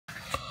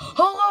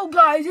Yo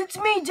guys, it's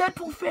me,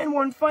 Deadpool Fan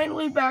 1,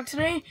 finally back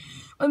today.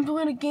 I'm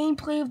doing a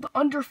gameplay of the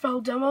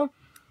Underfell demo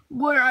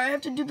where I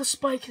have to do the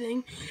spike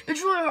thing.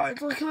 It's really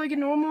hard. It's like a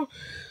normal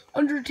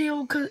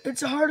Undertale, cause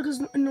it's hard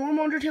because a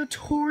normal Undertale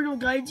tutorial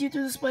guides you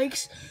through the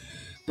spikes,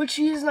 but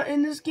she is not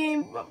in this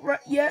game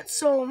yet,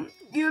 so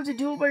you have to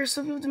do it by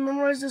yourself. You have to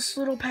memorize this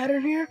little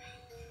pattern here.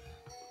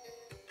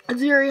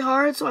 It's very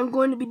hard, so I'm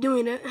going to be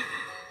doing it.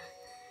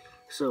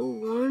 So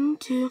 1,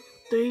 2,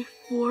 3,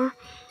 4,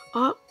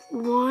 up,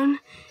 1,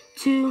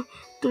 2,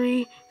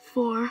 3,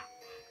 4,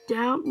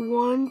 down,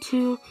 1,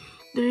 2,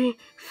 3,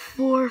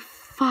 4,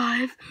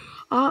 5,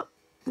 up,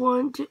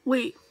 1, 2,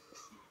 wait.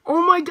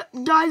 Oh my god,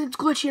 guys, it's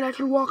glitchy and I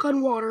can walk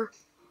on water.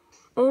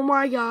 Oh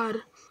my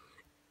god.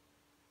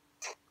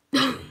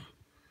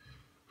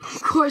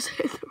 Of course,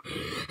 I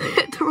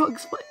hit the wrong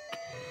spike.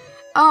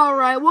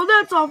 Alright, well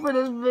that's all for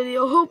this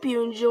video. Hope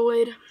you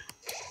enjoyed.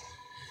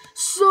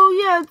 So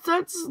yeah,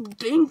 that's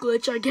game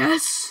glitch, I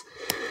guess.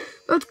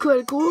 That's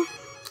quite cool.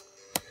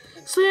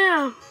 So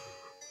yeah,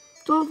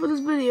 that's all for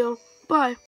this video. Bye.